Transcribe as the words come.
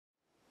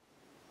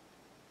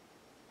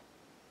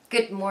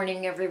Good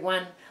morning,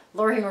 everyone.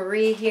 Lori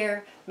Marie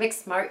here. Blah.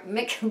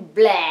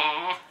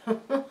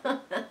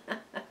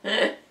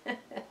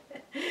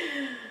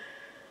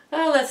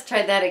 Oh, let's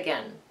try that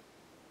again.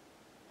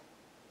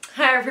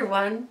 Hi,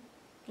 everyone.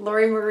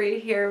 Lori Marie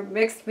here,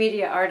 mixed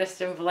media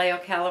artist in Vallejo,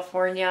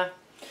 California.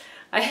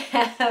 I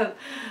have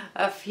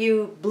a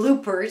few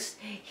bloopers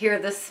here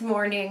this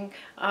morning,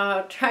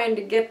 trying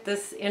to get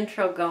this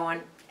intro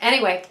going.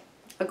 Anyway,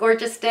 a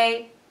gorgeous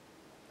day.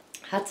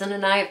 Hudson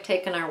and I have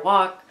taken our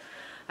walk.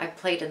 I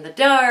played in the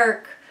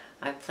dark,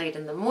 I played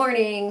in the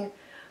morning,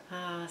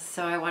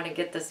 so I want to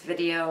get this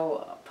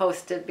video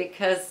posted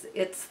because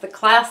it's the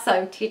class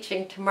I'm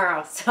teaching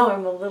tomorrow, so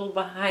I'm a little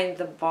behind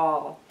the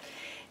ball.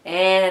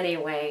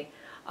 Anyway,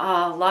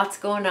 lots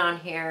going on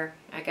here.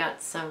 I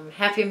got some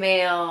happy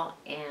mail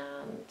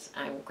and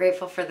I'm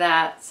grateful for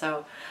that,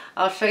 so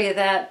I'll show you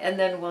that and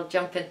then we'll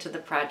jump into the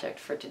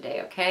project for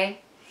today, okay?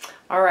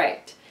 All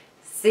right,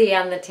 see you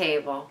on the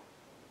table.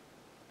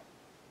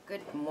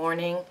 Good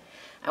morning.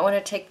 I want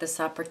to take this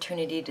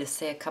opportunity to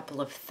say a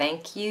couple of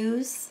thank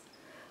yous.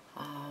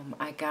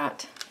 I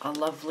got a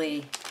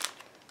lovely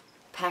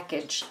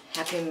package,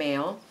 happy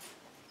mail,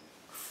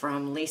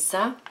 from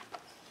Lisa.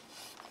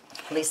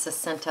 Lisa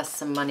sent us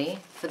some money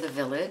for the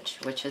village,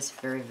 which is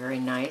very, very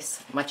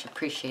nice. Much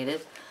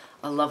appreciated.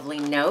 A lovely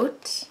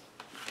note.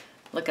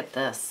 Look at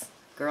this.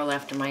 Girl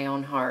after my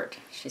own heart.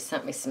 She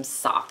sent me some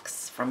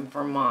socks from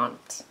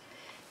Vermont.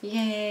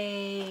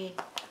 Yay!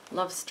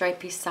 Love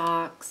stripy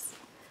socks.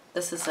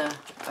 This is a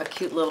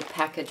cute little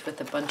package with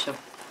a bunch of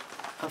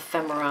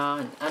ephemera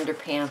and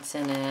underpants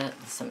in it,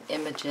 and some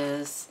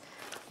images,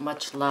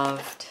 much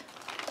loved.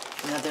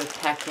 Another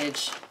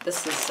package.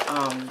 This is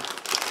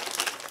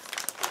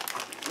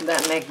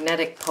that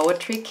magnetic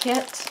poetry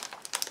kit.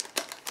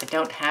 I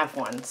don't have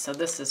one, so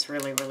this is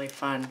really, really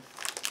fun.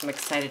 I'm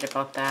excited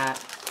about that.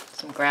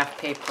 Some graph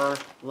paper,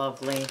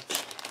 lovely.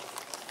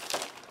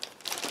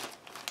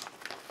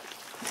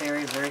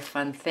 Very, very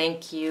fun.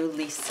 Thank you,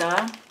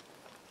 Lisa.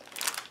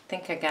 I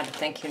think I got a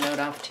thank you note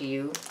off to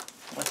you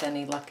with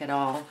any luck at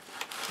all.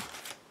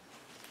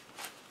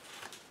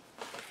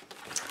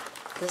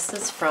 This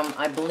is from,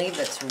 I believe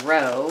it's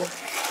Row.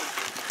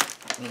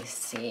 Let me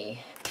see,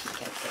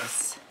 peek at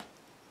this.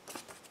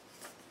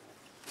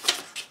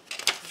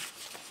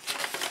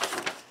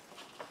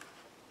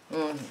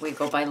 We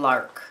go by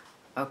Lark.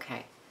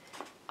 Okay.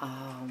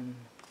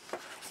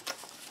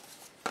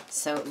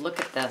 So look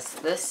at this.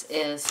 This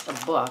is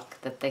a book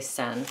that they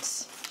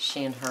sent,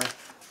 she and her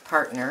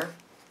partner.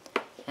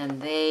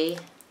 And they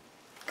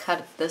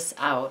cut this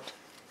out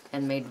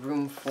and made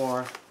room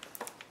for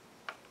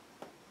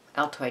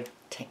Altoid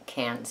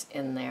cans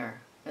in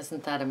there.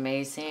 Isn't that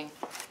amazing?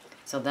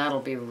 So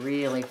that'll be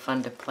really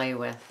fun to play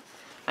with.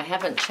 I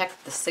haven't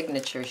checked the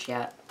signatures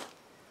yet.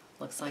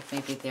 Looks like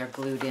maybe they're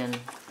glued in.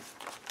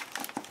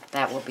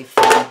 That will be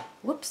fun.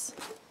 Whoops.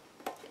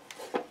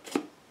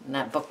 And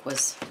that book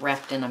was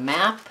wrapped in a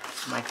map,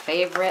 my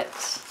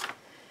favorite.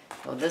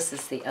 Oh, this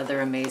is the other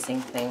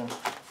amazing thing.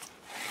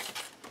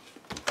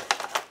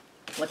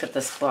 Look at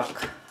this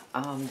book.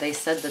 They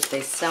said that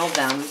they sell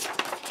them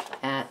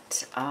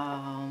at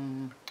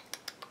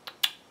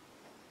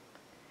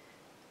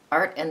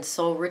Art and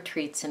Soul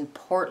Retreats in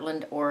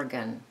Portland,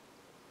 Oregon.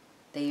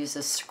 They use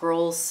a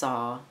scroll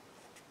saw.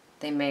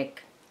 They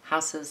make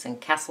houses and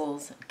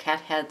castles and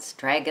cat heads,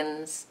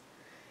 dragons.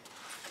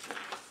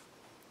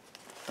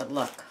 But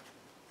look,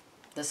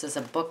 this is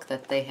a book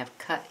that they have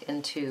cut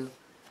into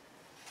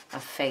a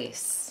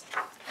face.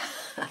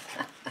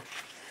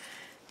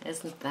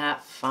 Isn't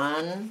that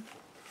fun?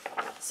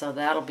 So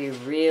that'll be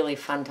really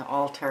fun to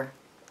alter.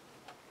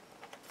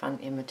 Fun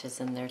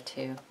images in there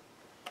too.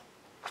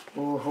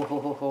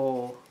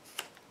 Ooh,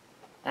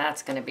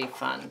 that's going to be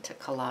fun to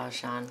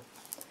collage on.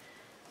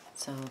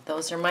 So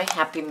those are my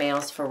happy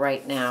mails for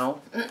right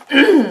now.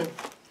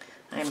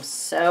 I'm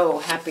so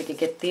happy to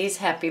get these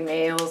happy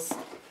mails.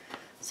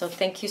 So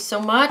thank you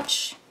so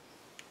much.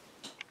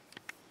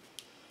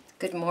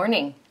 Good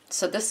morning.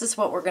 So this is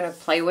what we're going to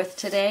play with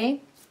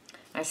today.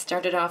 I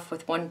started off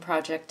with one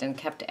project and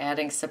kept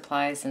adding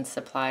supplies and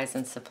supplies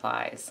and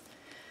supplies.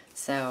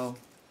 So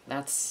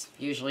that's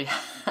usually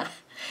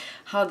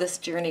how this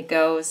journey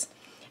goes.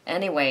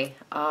 Anyway,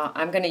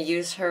 I'm going to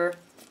use her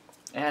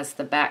as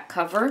the back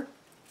cover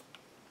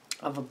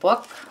of a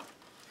book.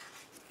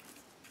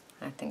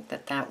 I think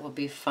that will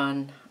be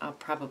fun. I'll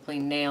probably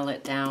nail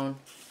it down.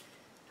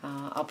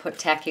 I'll put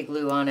tacky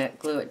glue on it,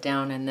 glue it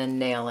down, and then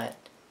nail it.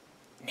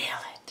 Nail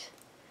it.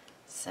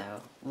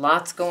 So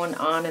lots going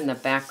on in the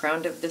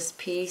background of this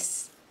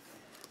piece.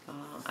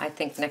 I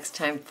think next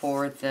time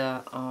for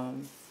the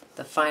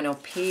final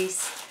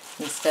piece,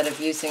 instead of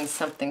using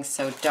something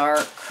so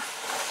dark,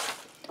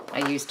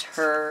 I used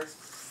her.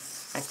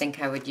 I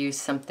think I would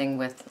use something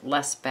with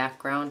less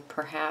background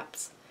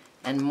perhaps,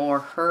 and more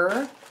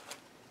her,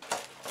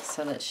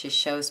 so that she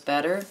shows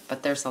better.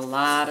 But there's a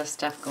lot of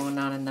stuff going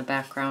on in the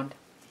background.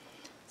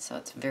 So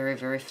it's very,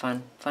 very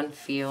fun. Fun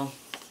feel.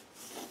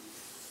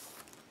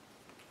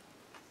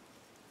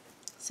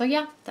 So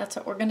yeah, that's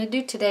what we're going to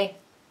do today.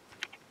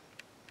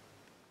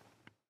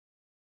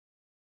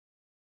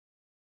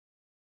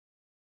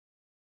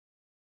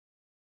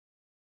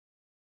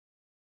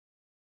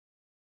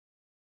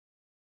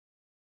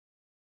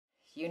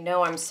 You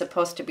know I'm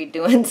supposed to be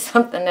doing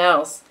something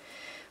else,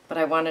 but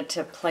I wanted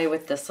to play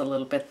with this a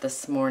little bit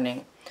this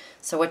morning.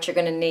 So what you're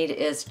going to need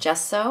is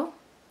gesso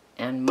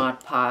and Mod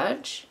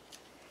Podge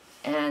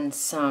and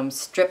some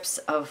strips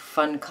of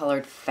fun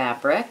colored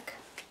fabric,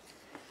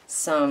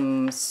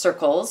 some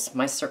circles.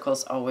 My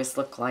circles always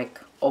look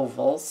like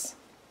ovals.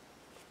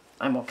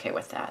 I'm okay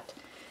with that.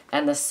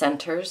 And the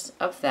centers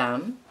of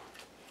them.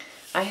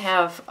 I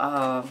have,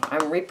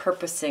 I'm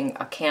repurposing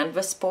a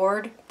canvas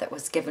board that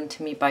was given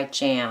to me by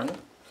Jan,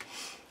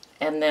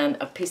 and then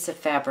a piece of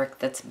fabric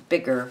that's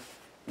bigger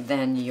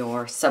than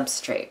your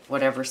substrate,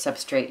 whatever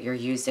substrate you're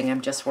using.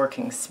 I'm just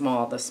working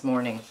small this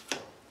morning.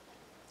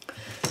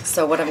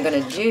 So what I'm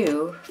going to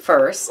do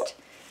first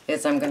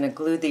is I'm going to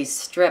glue these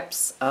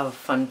strips of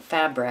fun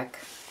fabric,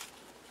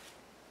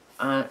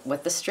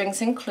 with the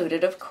strings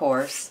included of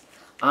course,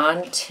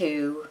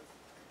 onto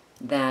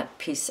that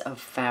piece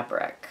of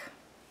fabric.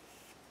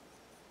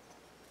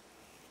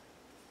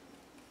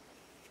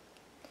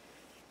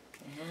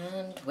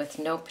 And with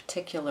no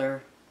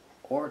particular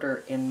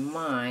order in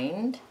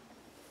mind,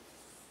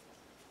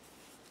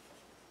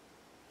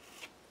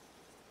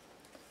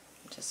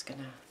 I'm just going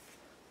to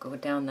go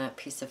down that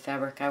piece of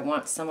fabric. I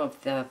want some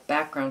of the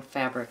background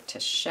fabric to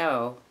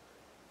show,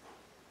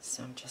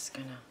 so I'm just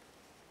going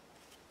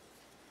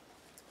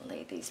to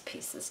lay these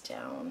pieces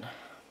down.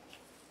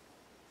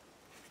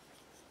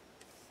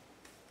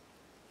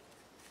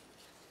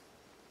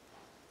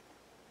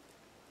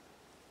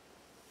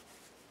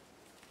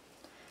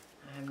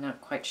 I'm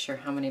not quite sure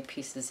how many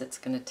pieces it's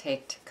going to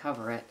take to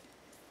cover it,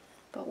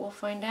 but we'll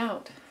find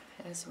out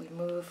as we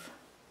move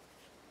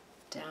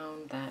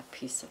down that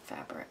piece of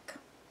fabric.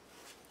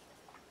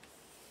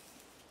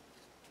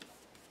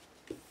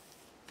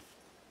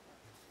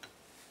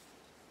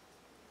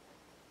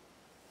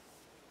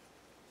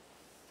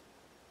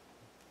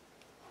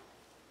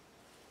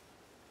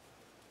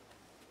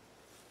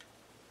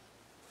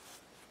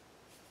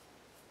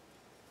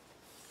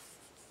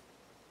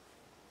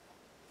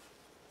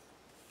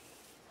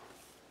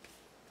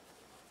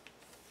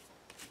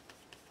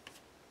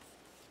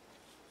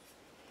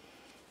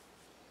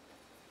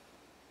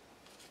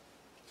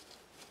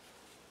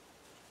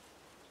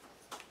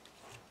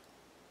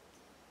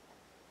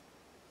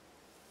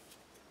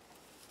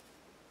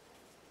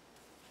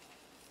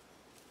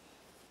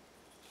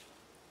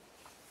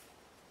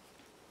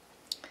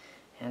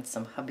 And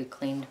some hubby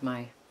cleaned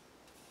my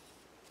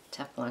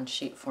Teflon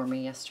sheet for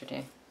me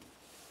yesterday.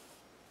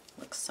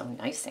 Looks so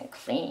nice and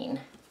clean.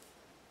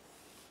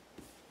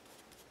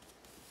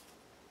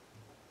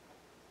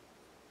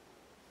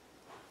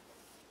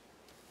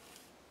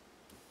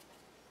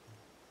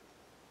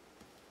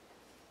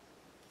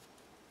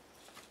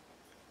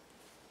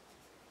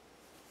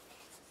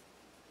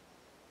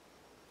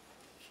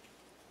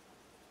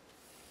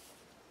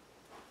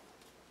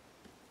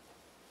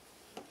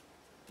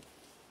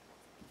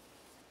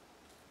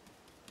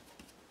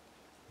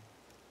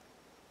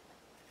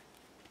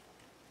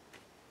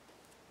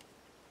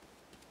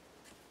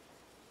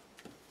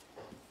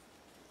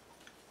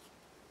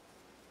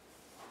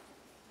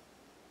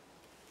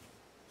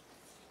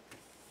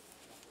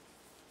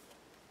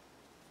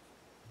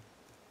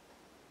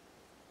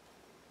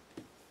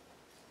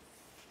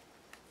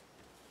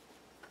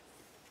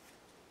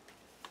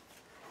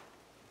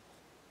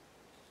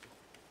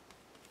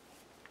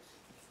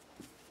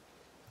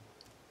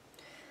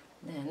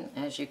 Then,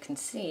 as you can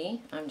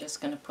see, I'm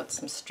just going to put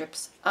some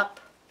strips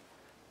up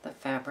the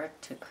fabric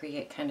to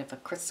create kind of a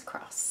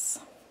crisscross.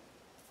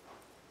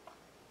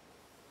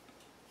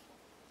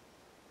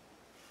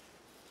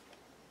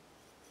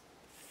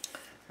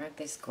 Aren't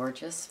these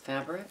gorgeous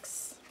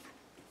fabrics?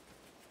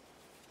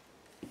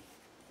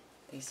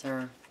 These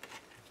are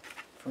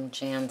from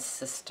Jan's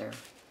sister.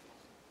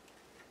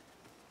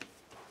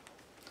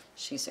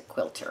 She's a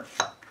quilter.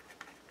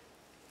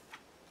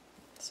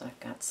 So I've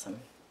got some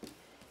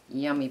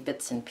yummy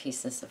bits and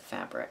pieces of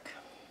fabric.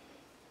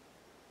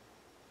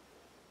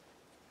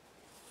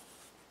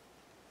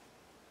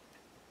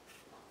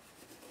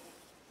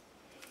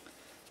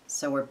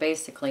 So we're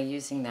basically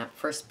using that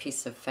first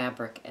piece of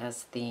fabric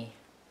as the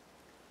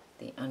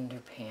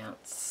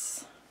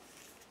underpants.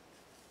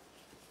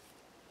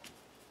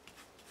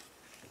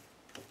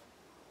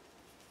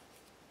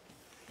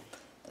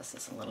 This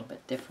is a little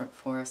bit different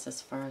for us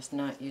as far as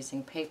not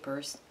using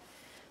papers,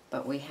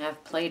 but we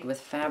have played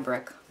with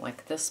fabric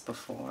like this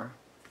before.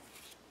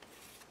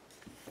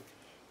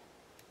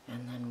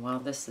 And then while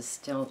this is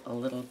still a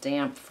little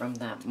damp from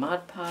that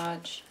Mod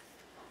Podge,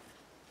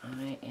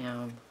 I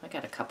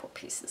got a couple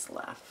pieces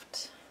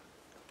left.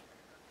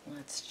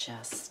 Let's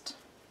just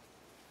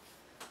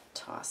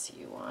toss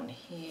you on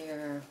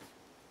here.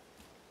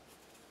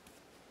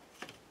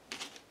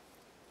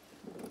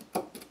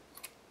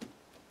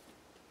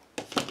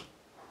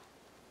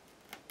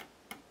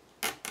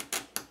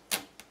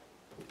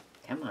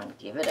 Come on,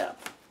 give it up.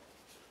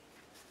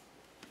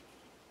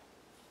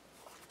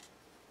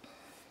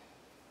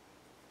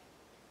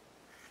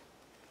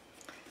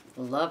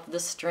 Love the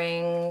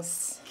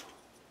strings.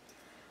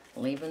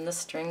 Leaving the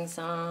strings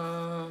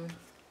on.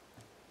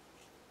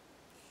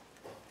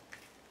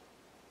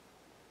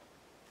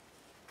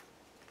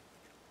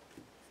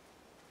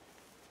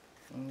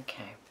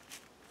 Okay.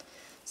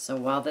 So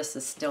while this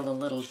is still a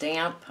little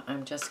damp,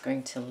 I'm just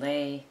going to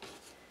lay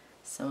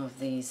some of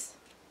these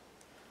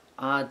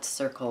odd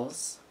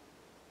circles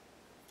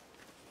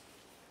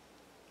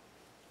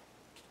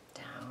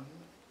down.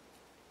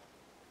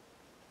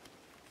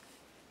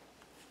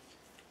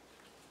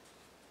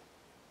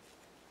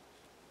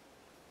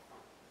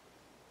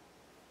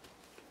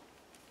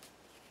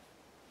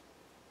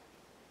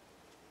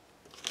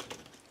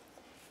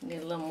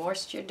 Need a little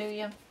moisture, do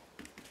you?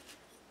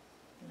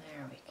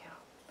 There we go.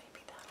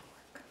 Maybe that'll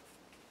work.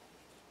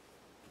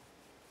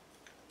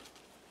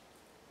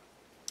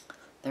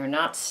 They're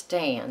not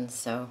staying,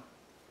 so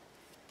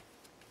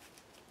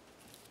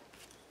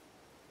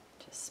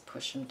just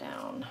push them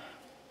down.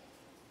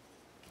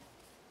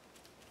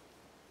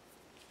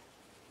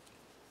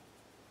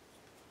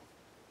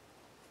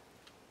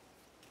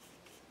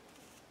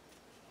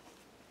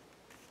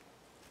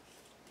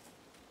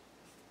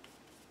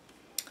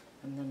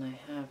 And then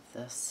I have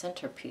the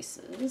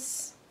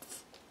centerpieces.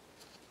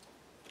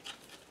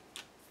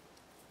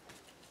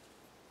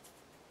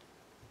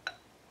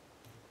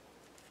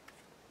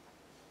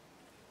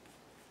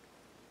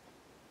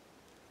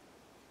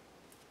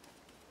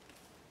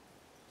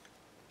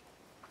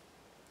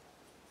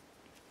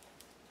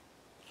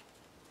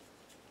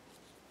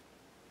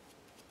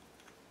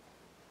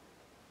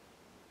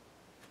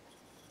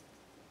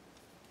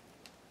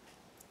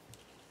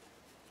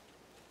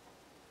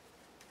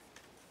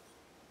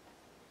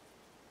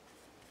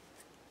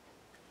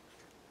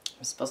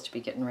 I'm supposed to be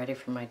getting ready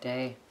for my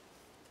day.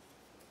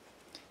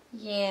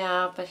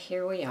 Yeah, but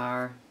here we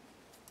are,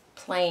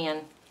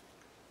 playing.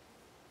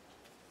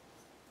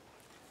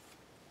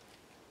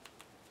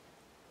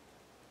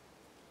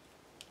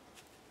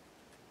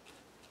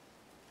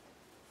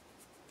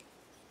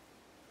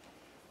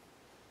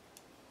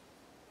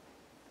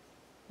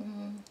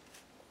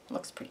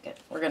 Looks pretty good.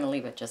 We're going to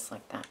leave it just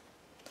like that.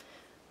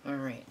 All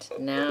right,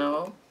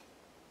 now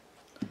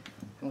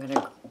I'm going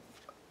to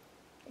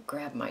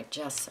grab my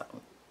gesso.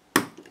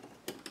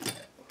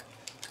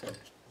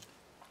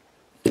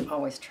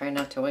 Always try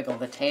not to wiggle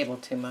the table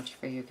too much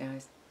for you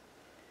guys.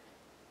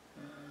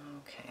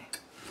 Okay.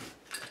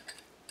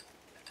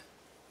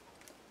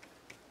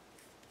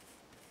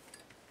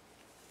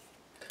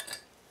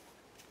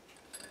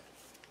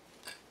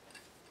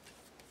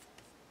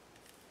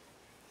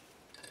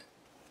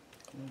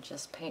 And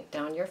just paint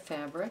down your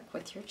fabric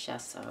with your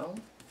gesso.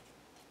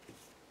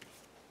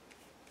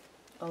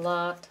 A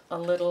lot, a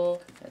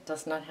little. It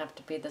does not have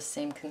to be the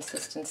same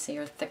consistency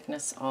or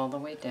thickness all the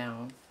way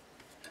down.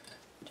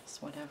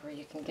 Just whatever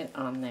you can get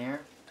on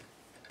there.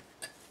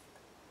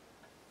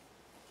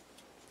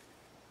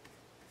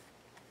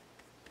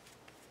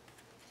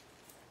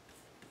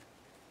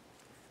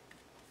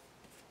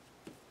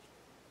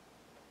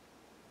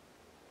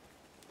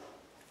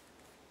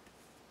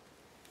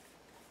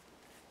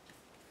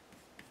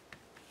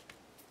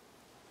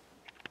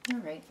 All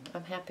right,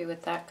 I'm happy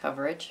with that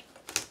coverage.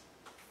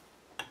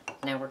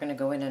 Now we're going to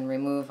go in and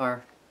remove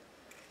our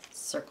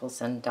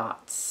circles and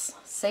dots.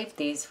 Save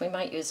these, we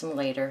might use them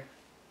later.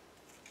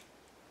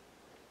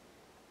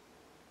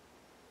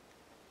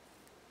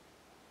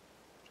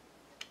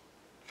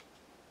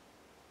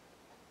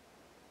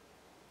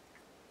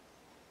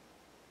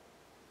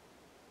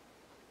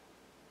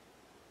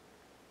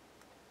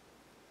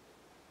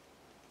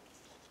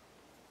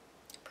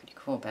 Pretty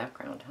cool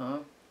background, huh?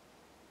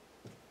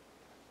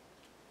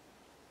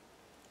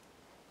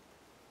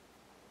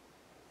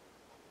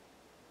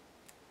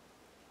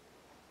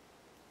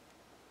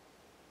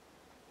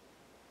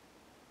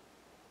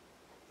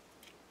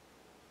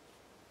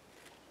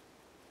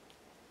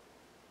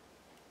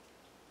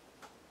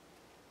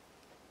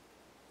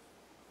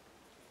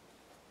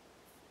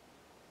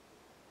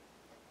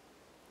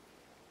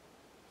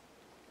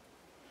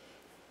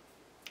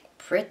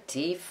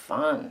 Pretty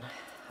fun.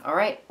 All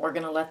right, we're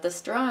going to let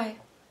this dry.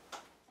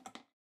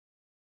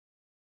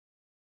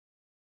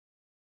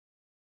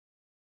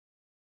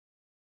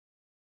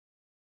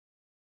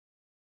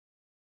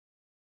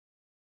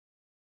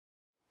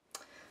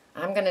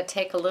 I'm going to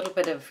take a little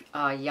bit of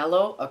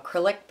yellow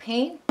acrylic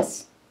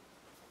paint.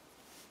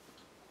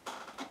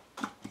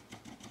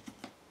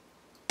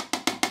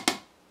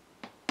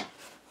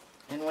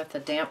 And with a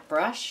damp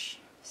brush,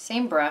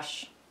 same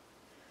brush,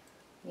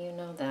 you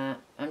know that,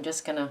 I'm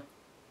just going to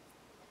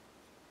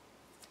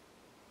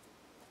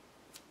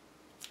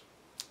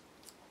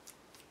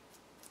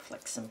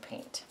flick some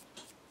paint.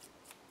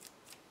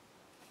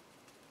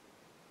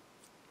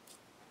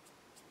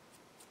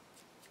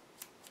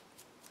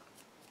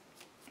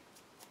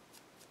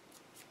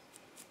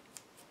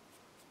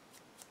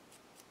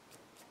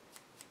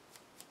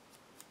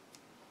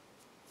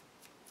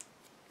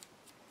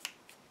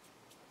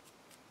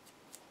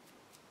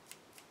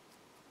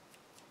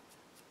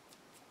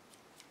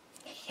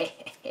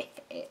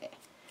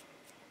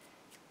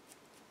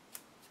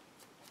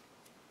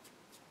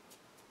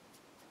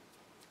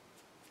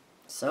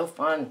 So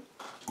fun.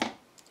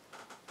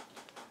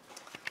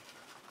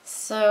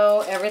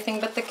 So everything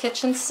but the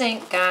kitchen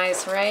sink,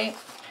 guys, right?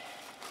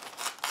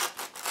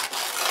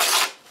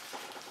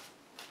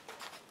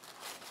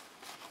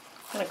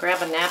 going to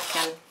grab a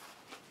napkin,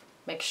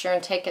 make sure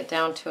and take it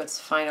down to its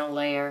final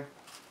layer.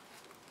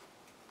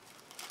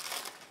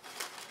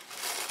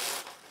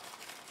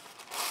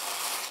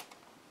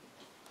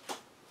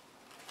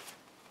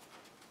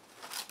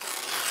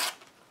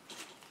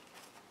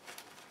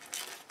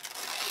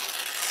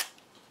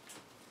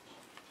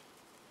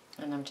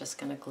 And I'm just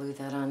going to glue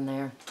that on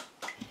there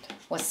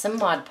with some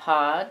Mod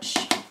Podge.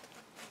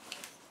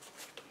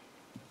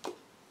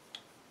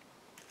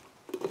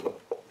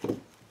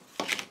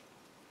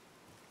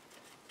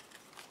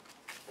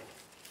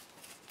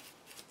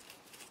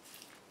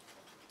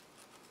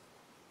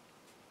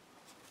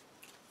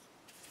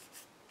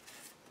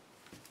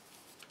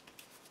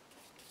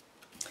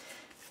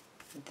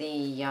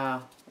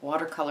 The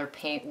watercolor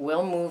paint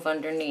will move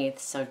underneath,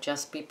 so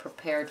just be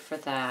prepared for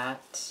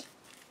that.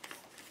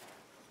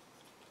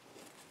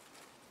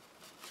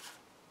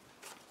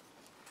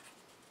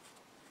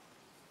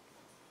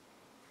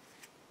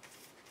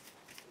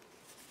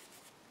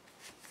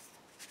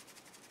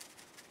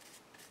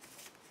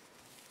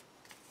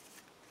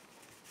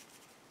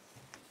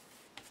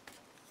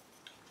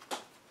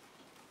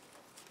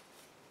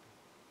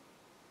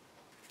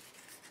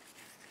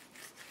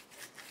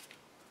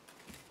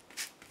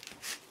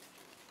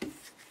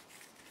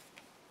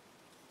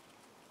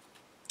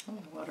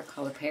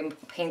 Watercolor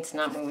paint's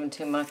not moving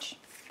too much.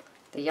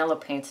 The yellow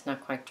paint's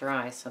not quite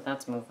dry, so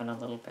that's moving a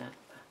little bit.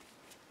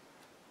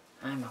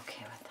 But I'm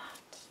okay with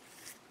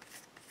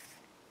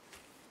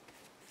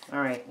that.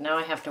 Alright, now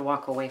I have to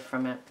walk away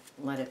from it,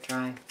 let it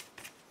dry.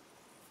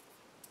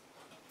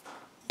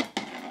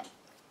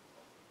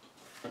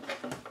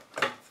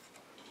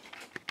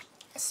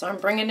 So I'm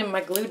bringing in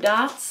my glue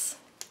dots.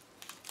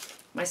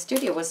 My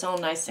studio was all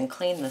nice and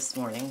clean this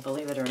morning,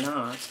 believe it or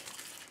not.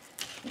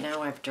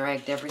 Now I've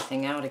dragged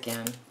everything out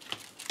again.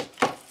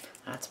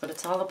 That's what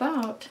it's all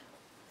about.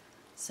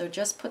 So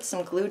just put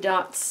some glue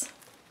dots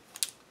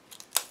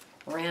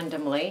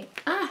randomly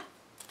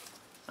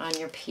on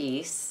your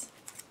piece.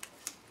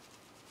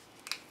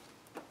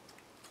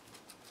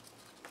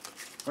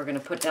 We're going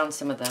to put down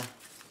some of the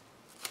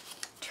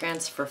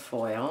transfer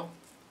foil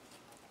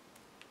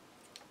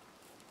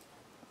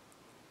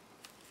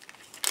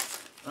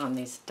on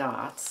these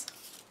dots.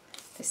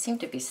 They seem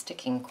to be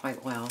sticking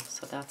quite well,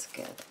 so that's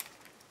good.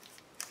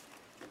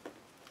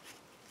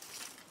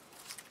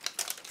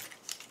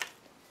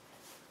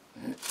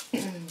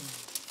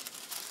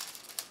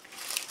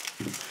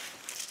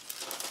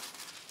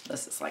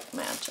 This is like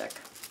magic.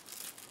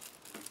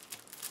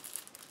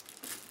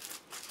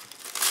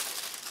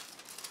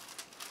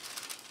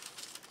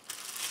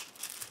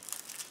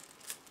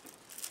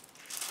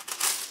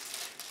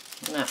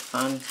 Isn't that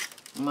fun?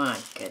 My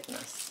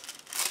goodness.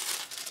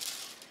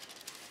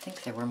 I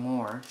think there were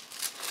more.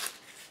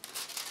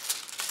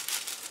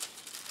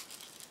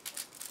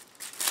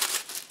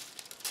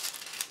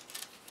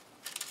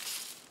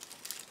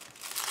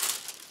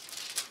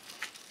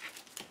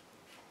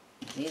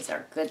 These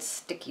are good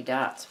sticky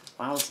dots.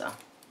 Wowza.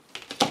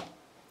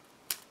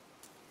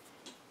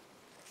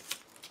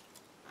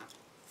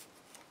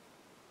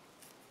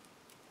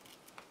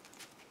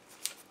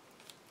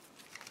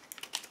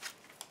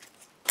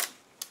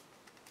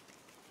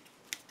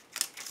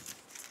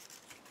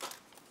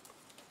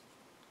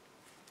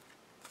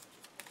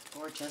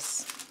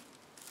 Gorgeous.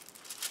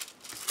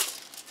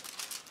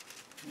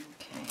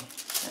 Okay,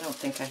 I don't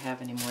think I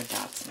have any more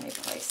dots in any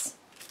place.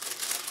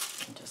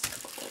 I'll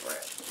just go over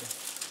it.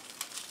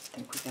 I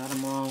think we got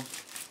them all.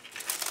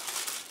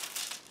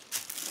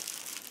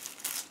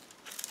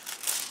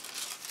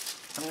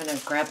 I'm going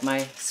to grab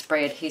my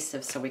spray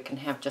adhesive so we can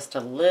have just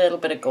a little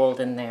bit of gold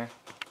in there.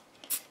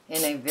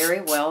 In a very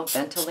well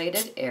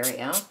ventilated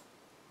area,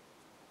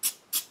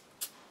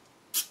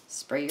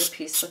 spray your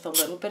piece with a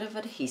little bit of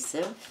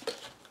adhesive.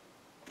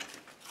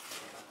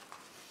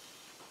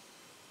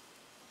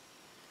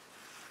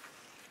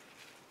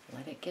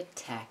 Let it get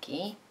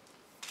tacky.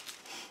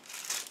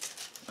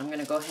 I'm going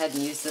to go ahead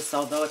and use this,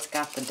 although it's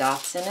got the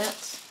dots in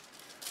it.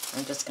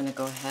 I'm just going to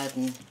go ahead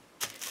and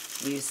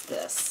use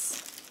this.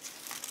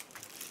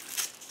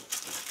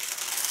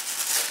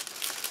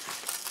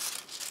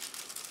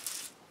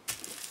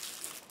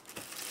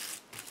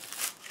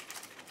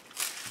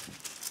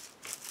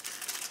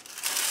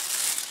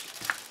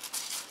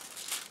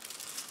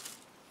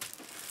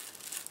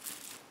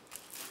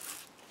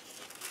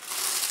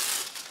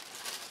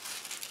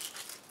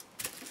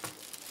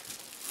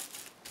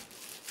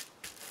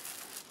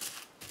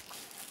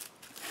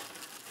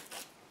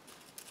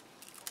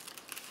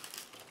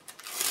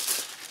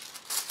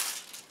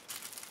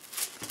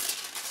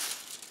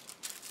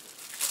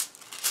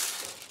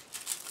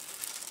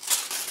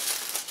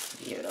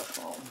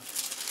 Beautiful.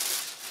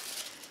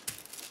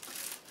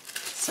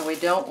 So we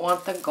don't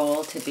want the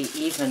gold to be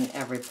even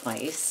every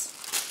place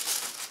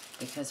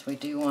because we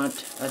do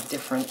want a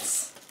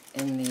difference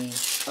in the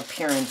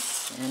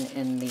appearance and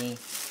in the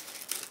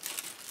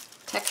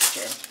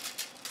texture.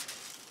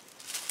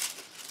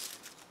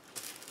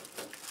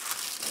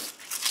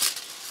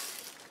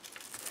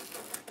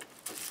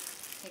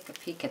 Take a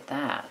peek at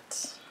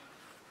that.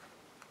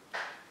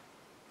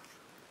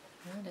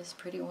 is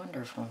pretty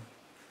wonderful.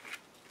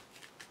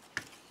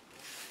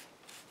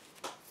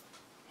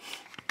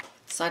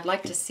 So I'd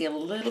like to see a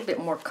little bit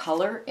more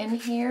color in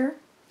here.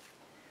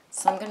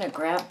 So I'm going to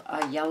grab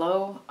a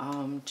yellow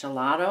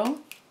gelato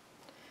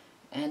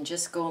and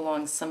just go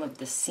along some of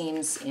the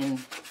seams in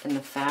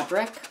the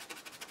fabric.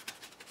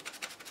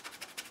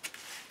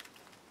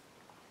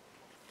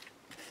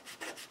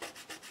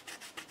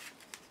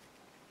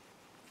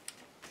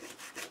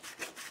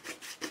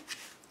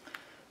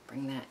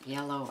 Bring that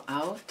yellow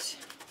out.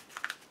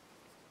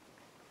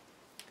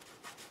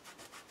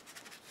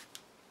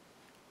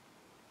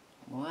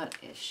 What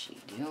is she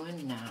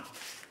doing now?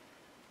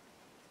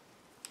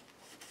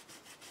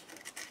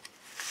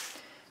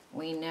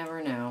 We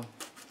never know.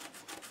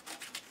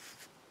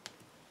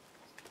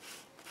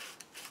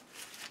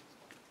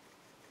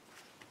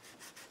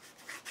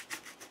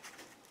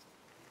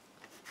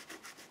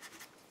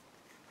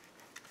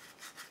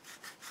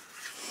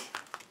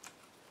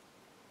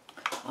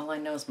 All I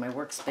know is my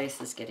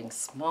workspace is getting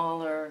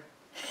smaller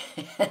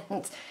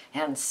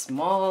and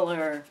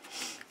smaller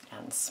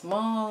and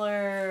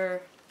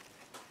smaller.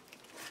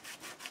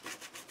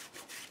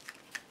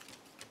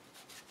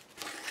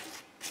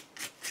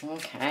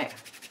 Okay.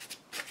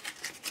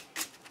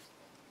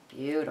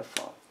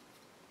 Beautiful.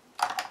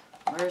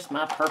 Where's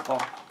my purple?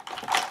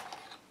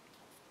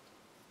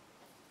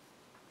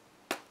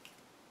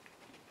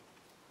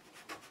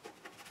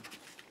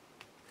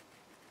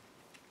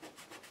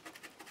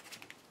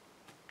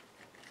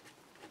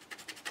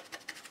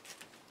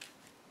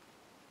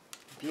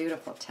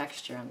 Beautiful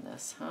texture on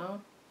this, huh?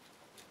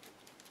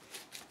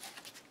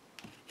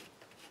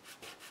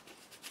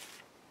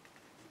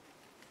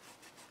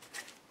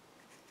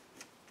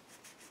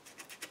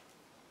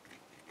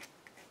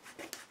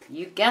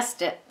 You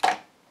guessed it.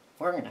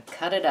 We're going to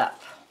cut it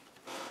up.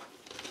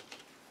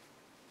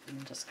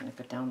 I'm just going to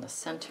go down the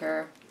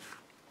center.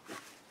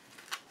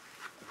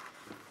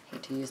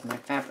 Hate to use my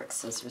fabric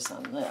scissors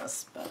on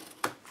this, but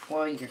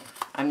well,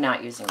 I'm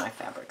not using my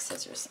fabric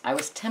scissors. I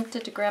was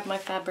tempted to grab my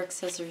fabric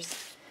scissors,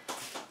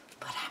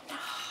 but I'm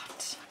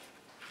not.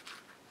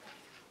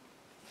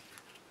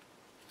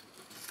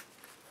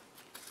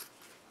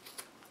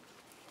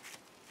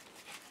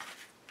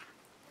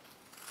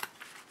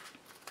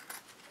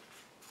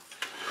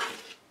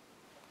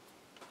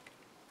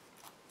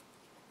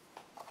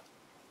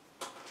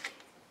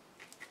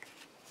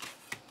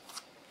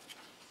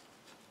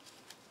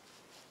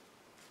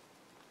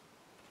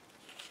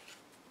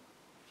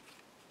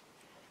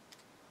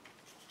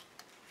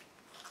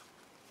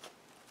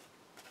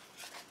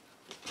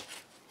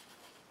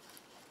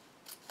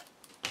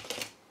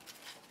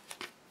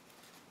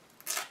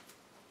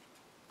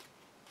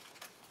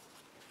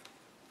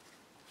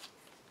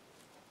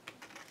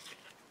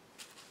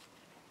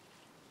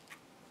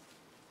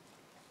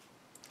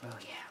 Oh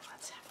yeah,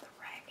 let's have the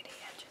raggedy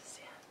edges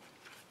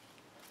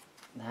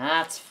in.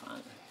 That's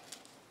fun.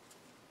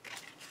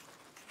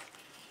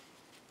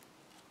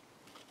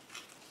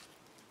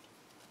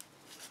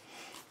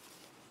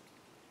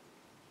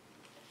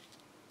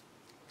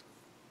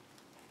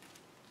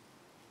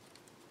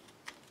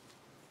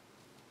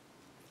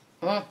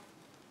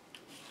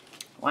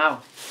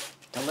 Wow,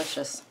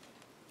 delicious.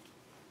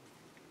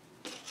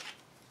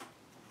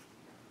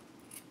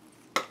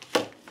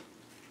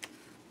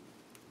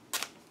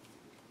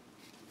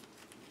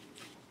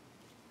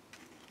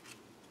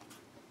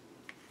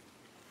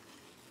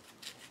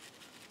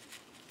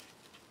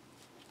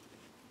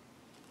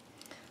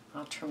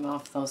 I'll trim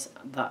off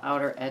the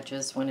outer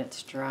edges when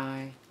it's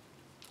dry.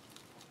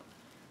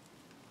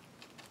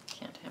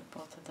 Can't have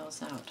both of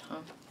those out, huh?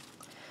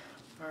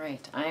 All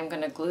right, I'm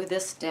going to glue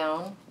this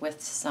down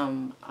with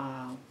some,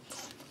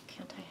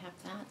 can't I have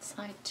that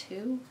side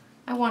too?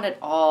 I want it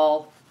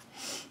all.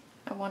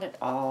 I want it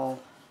all.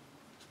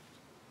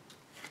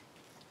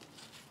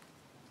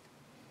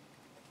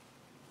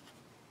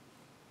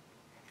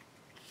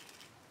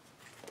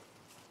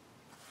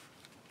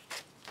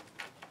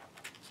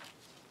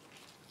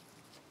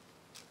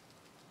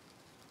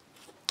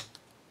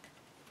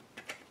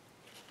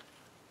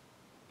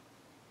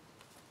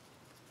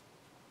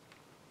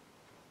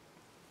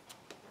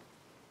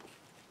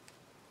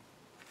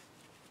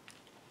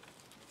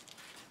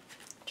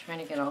 Trying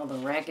to get all the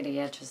raggedy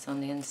edges on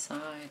the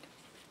inside.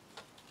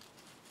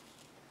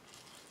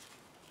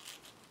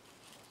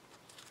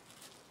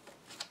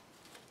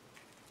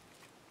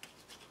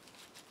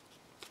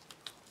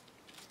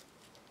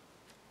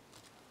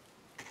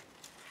 I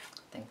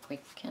think we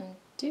can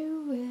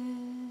do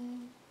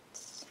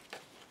it.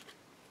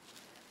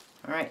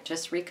 All right,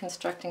 just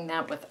reconstructing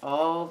that with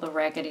all the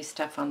raggedy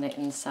stuff on the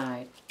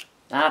inside.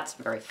 That's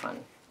very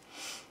fun.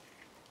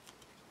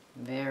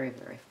 Very,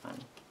 very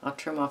fun. I'll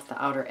trim off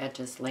the outer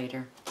edges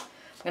later. I'm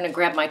going to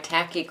grab my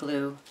tacky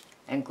glue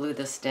and glue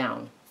this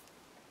down.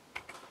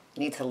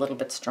 Needs a little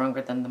bit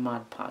stronger than the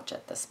Mod Podge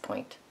at this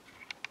point.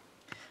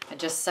 I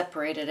just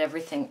separated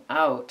everything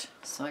out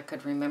so I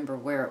could remember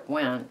where it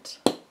went.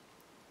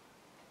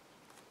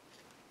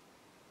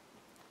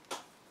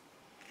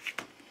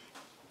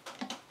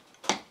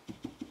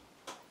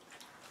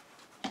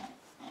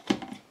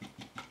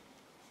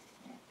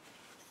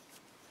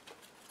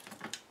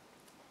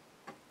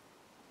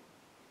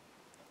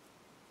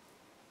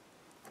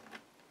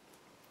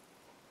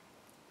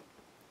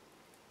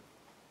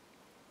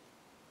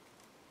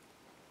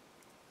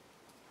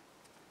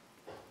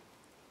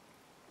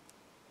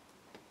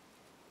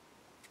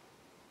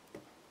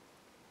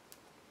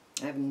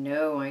 I have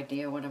no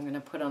idea what I'm going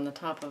to put on the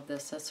top of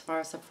this as far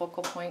as a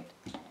focal point,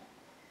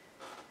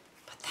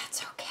 but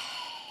that's okay.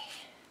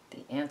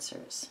 The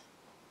answers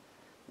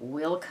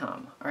will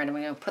come. All right, I'm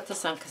going to put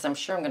this on because I'm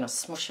sure I'm going to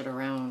smush it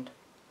around.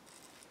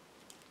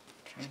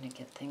 Trying to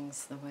get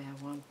things the way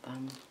I want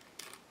them.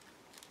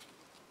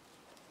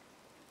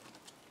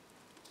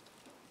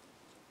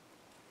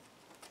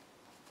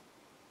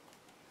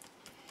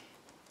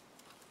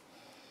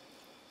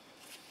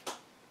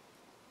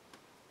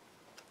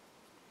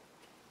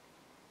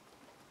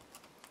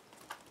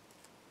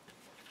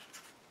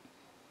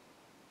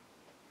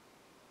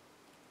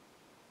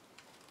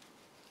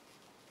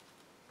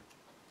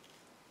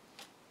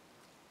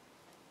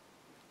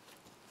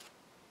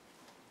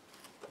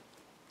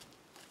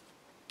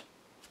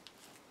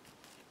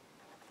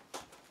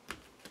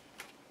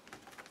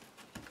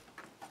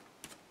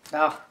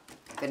 Oh,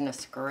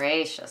 goodness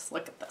gracious.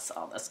 Look at this,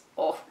 all this.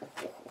 Oh,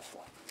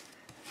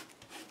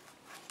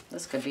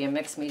 this could be a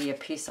mixed media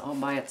piece all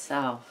by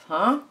itself,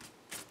 huh?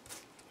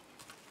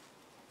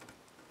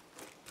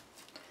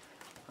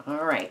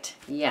 All right,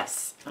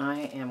 yes,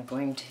 I am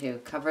going to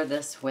cover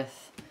this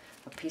with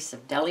a piece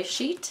of deli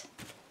sheet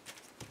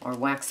or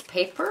wax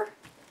paper,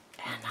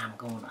 and I'm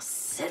going to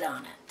sit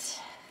on it.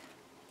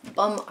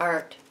 Bum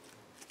art.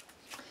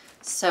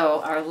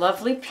 So our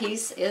lovely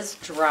piece is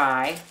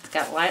dry. It's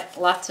got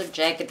lots of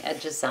jagged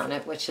edges on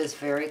it, which is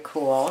very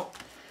cool.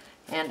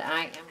 And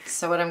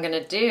so what I'm going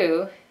to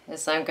do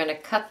is I'm going to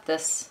cut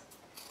this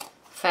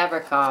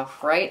fabric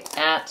off right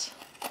at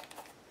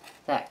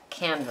that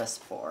canvas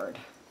board.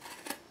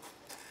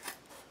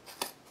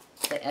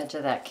 The edge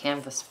of that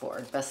canvas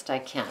board, best I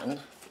can.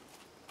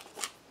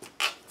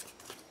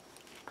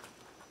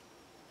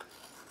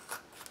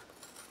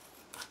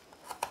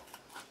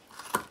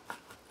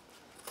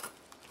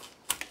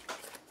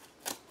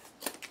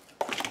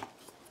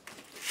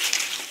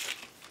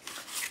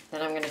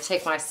 Then I'm going to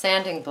take my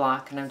sanding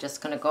block and I'm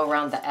just going to go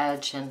around the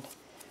edge and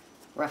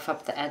rough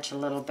up the edge a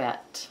little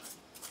bit.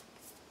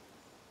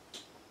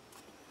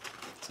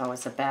 It's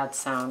always a bad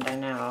sound, I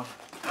know.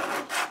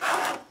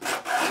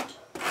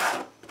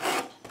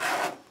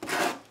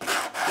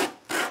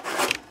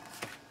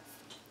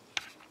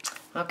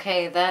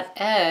 Okay, that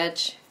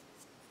edge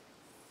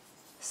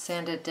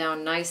sanded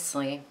down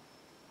nicely.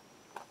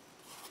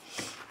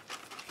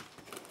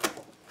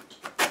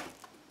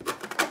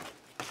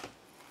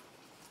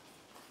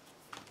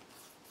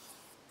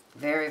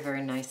 Very,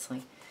 very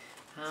nicely.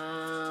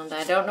 And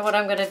I don't know what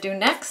I'm going to do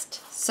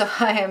next, so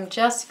I am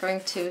just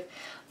going to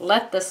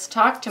let this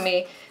talk to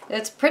me.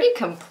 It's pretty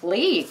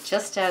complete,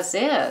 just as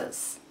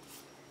is.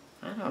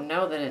 I don't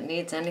know that it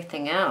needs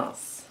anything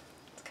else.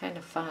 It's kind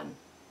of fun.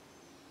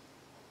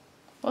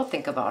 We'll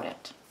think about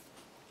it.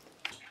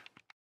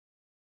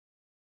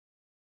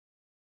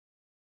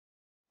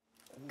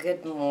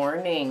 Good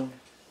morning.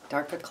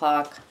 Dark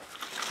o'clock.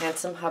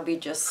 Handsome hubby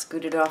just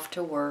scooted off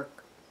to work.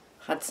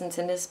 Hudson's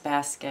in his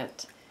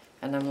basket,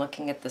 and I'm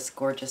looking at this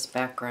gorgeous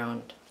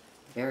background.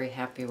 Very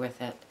happy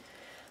with it.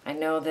 I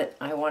know that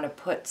I want to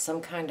put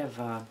some kind of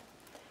a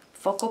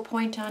focal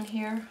point on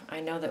here.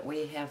 I know that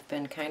we have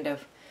been kind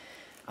of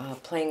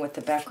playing with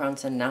the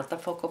backgrounds and not the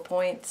focal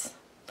points,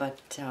 but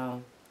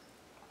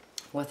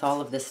with all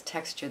of this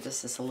texture,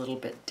 this is a little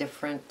bit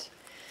different.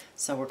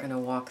 So we're going to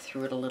walk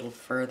through it a little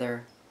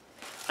further.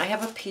 I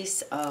have a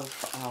piece of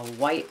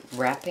white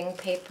wrapping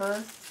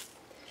paper,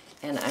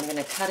 and I'm going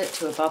to cut it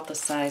to about the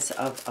size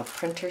of a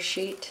printer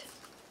sheet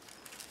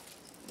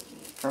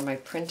for my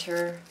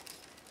printer.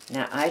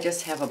 Now I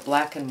just have a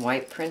black and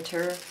white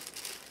printer,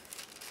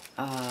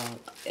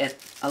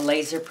 a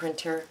laser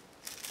printer.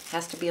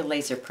 Has to be a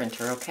laser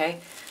printer,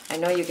 okay? I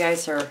know you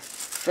guys are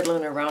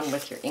fiddling around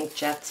with your ink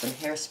jets and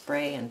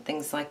hairspray and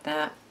things like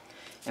that,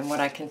 and what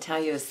I can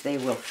tell you is they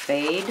will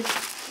fade.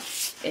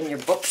 In your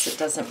books it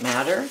doesn't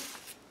matter,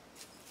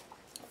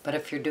 but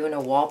if you're doing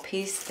a wall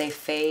piece, they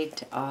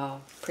fade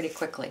pretty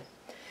quickly.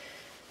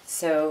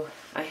 So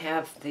I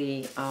have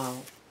the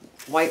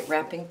white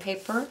wrapping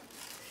paper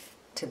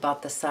to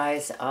about the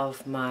size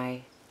of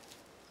my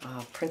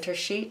printer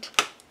sheet,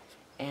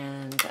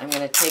 and I'm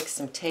going to take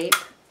some tape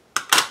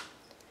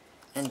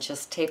and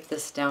just tape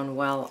this down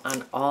well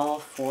on all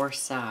four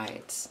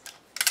sides.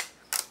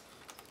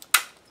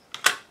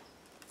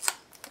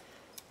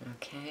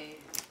 Okay.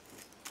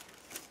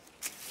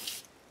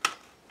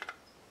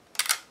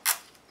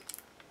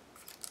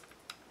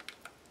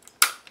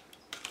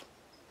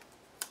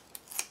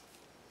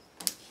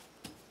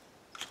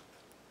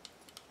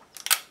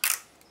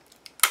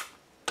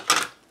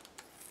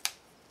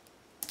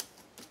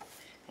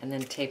 And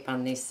then tape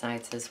on these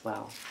sides as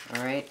well.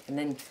 All right, and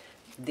then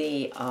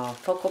the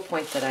focal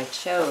point that I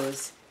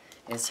chose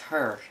is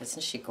her.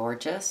 Isn't she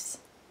gorgeous?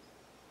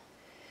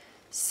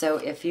 So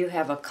if you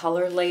have a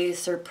color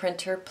laser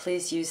printer,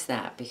 please use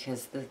that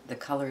because the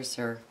colors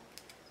are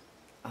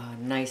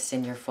nice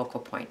in your focal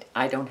point.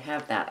 I don't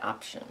have that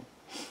option.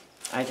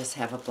 I just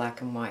have a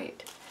black and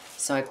white.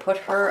 So I put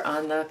her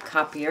on the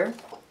copier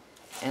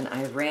and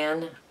I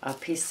ran a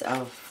piece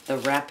of the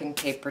wrapping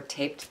paper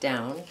taped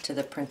down to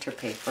the printer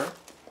paper.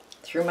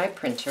 through my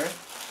printer.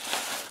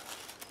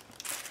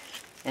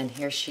 And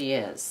here she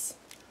is,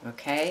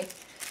 okay?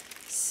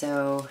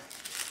 So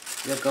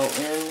you'll go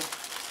in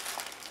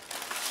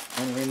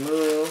and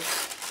remove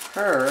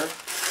her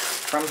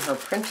from her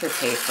printer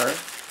paper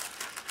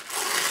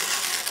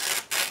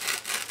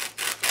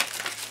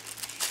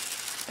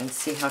and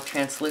see how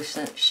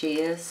translucent she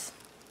is.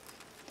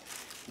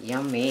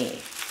 Yummy.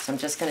 So I'm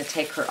just going to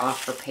take her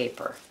off her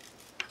paper.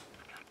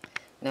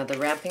 Now the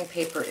wrapping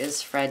paper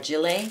is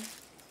fragile,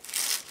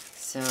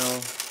 so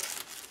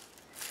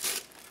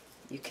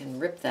you can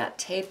rip that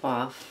tape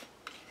off.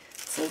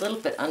 It's a little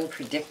bit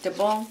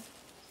unpredictable,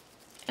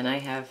 and I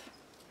have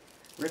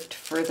ripped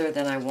further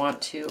than I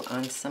want to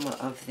on some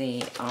of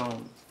the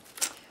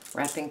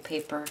wrapping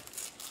paper.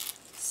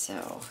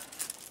 So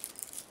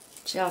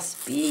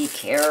just be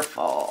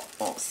careful.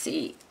 We'll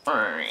see.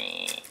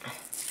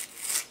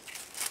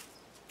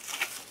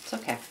 It's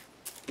okay.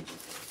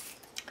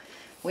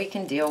 We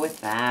can deal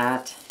with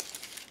that.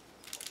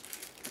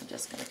 I'm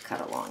just going to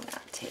cut along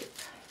that tape.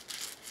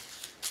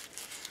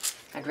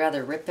 I'd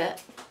rather rip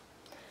it,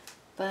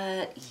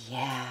 but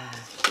yeah,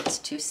 it's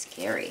too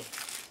scary.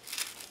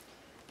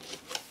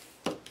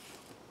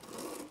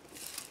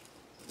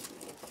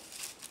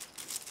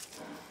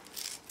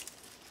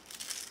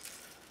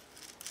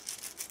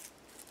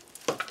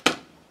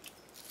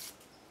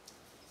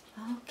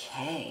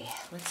 Okay,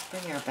 let's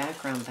bring our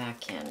background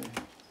back in.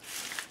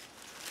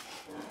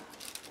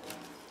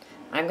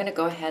 I'm going to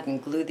go ahead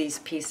and glue these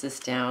pieces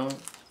down.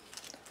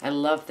 I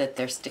love that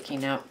they're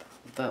sticking up,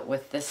 but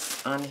with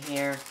this on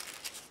here,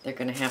 they're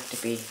going to have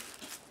to be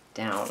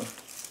down.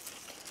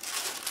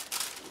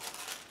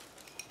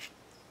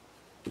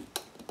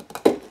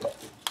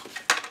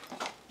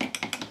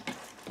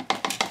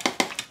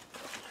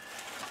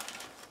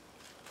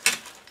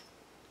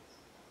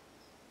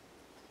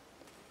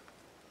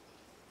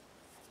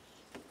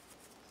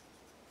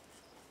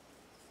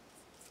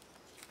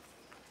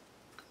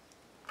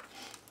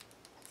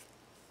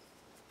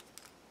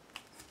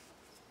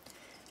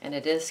 And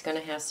it is going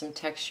to have some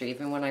texture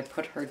even when I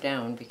put her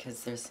down,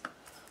 because there's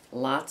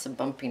lots of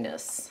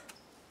bumpiness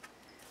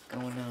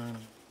going on.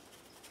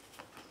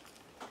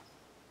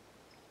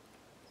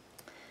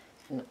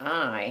 And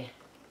I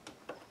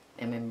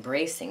am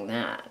embracing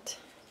that.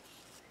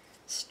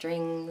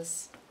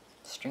 Strings,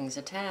 strings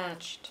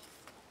attached.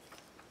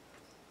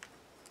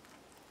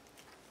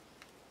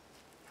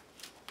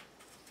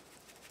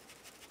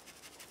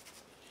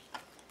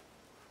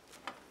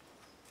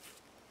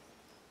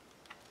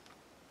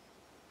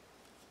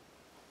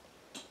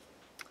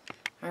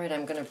 Alright,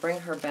 I'm going to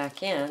bring her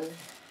back in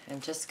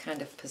and just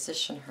kind of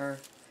position her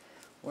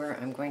where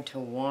I'm going to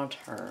want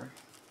her.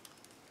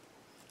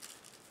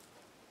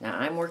 Now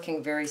I'm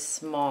working very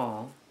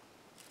small.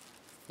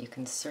 You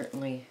can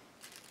certainly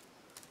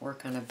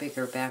work on a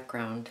bigger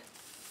background.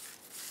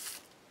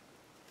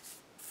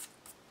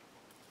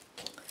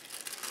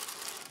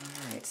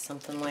 Alright,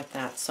 something like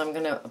that. So I'm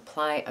going to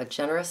apply a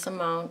generous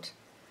amount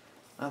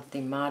of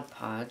the Mod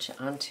Podge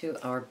onto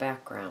our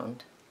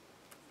background.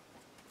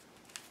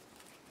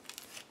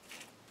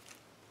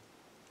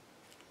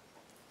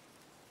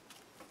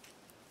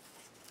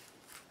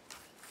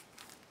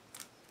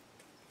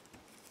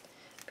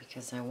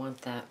 Because I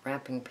want that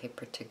wrapping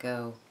paper to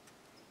go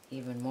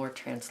even more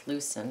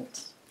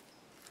translucent,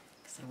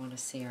 because I want to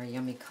see our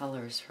yummy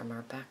colors from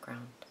our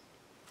background.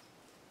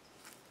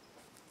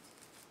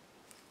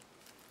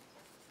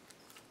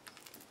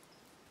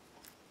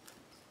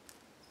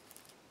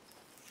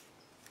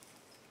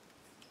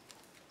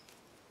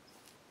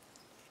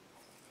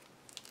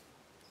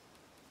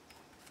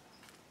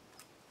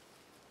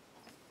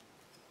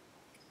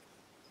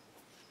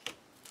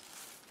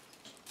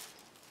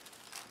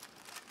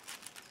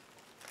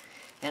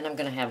 And I'm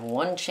going to have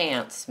one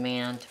chance,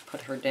 man, to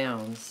put her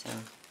down, so.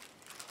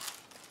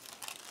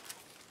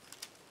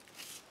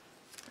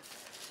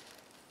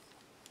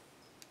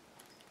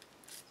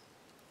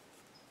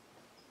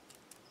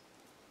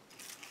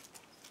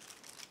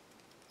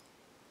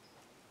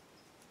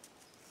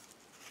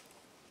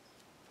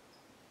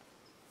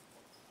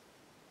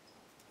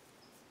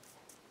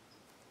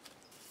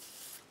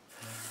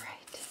 All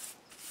right.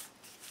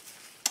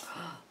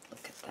 Oh,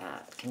 look at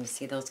that. Can you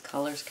see those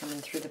colors coming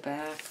through the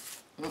back?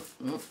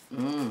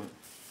 Mm-mm-mm.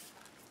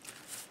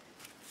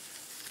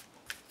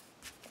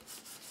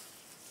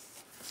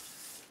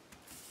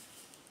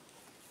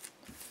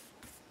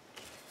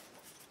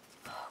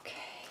 Okay.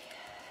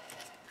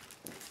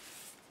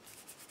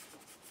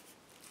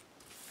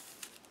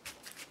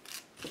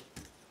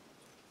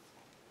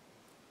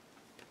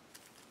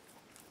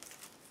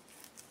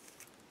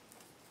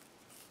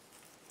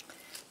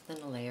 Then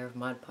a layer of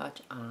Mod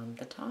Podge on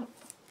the top.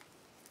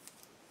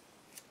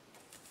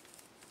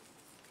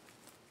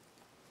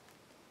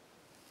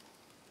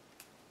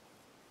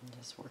 I'm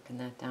just working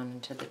that down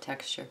into the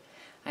texture.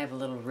 I have a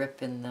little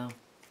rip in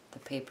the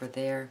paper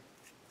there.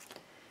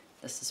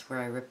 This is where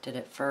I ripped it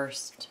at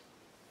first.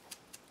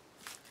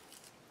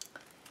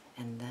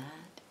 And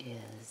that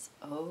is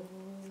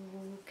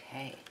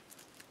okay.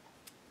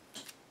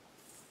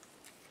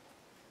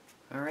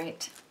 All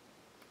right,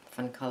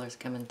 fun colors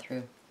coming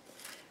through.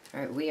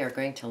 All right, we are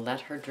going to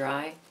let her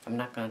dry. I'm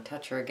not going to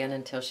touch her again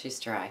until she's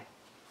dry.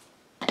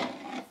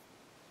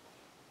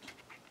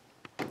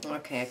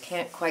 Okay, I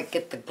can't quite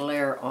get the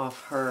glare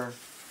off her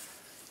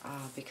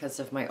because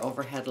of my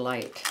overhead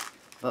light,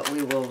 but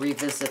we will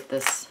revisit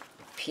this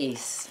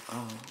piece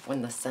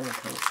when the sun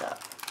comes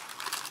up.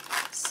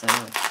 So,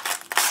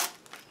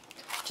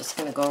 just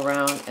going to go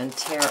around and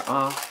tear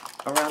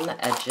off around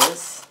the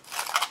edges.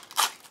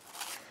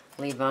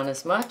 Leave on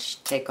as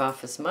much, take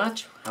off as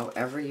much,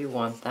 however you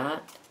want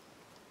that.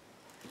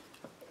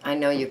 I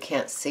know you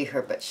can't see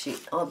her, but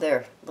oh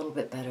there, a little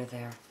bit better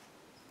there.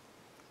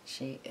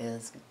 She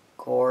is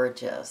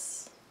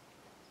gorgeous.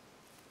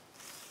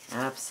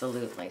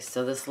 Absolutely.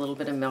 So this little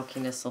bit of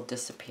milkiness will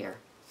disappear.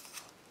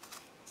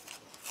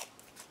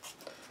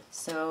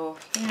 So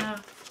yeah,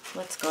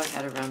 let's go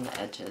ahead around the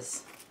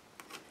edges.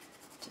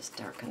 Just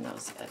darken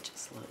those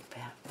edges a little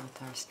bit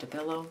with our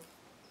Stabilo.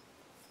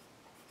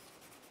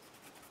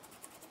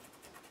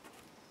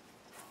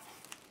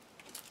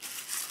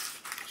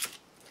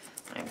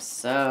 I'm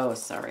so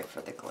sorry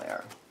for the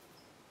glare.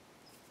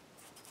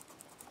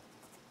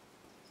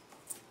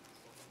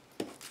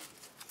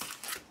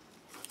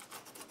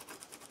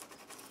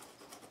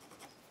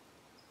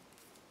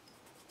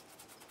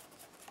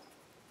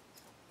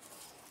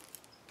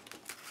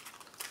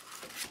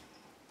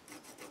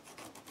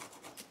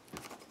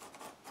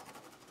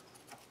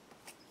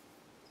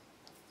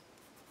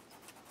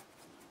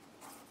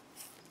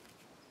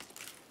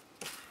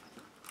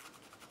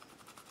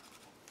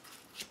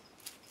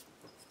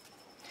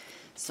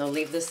 So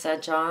leave this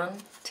edge on,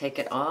 take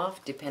it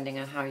off, depending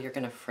on how you're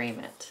going to frame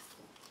it.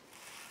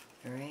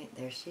 All right,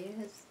 there she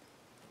is.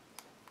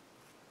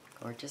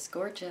 Gorgeous,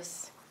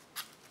 gorgeous.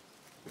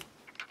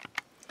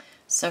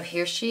 So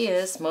here she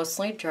is,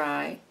 mostly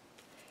dry.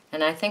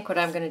 And I think what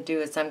I'm going to do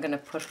is I'm going to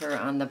put her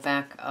on the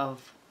back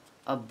of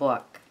a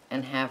book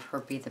and have her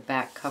be the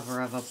back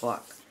cover of a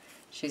book.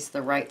 She's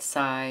the right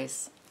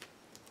size.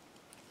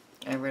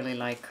 I really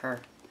like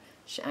her.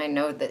 I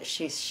know that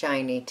she's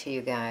shiny to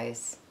you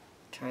guys.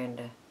 Trying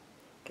to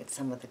get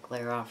some of the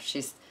glare off.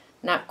 She's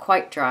not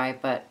quite dry,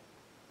 but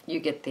you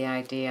get the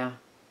idea.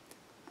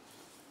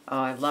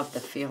 Oh, I love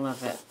the feel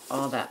of it.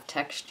 All that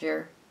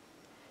texture.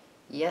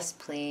 Yes,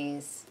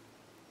 please.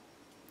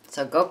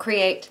 So go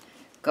create,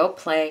 go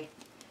play,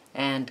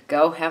 and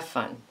go have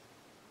fun.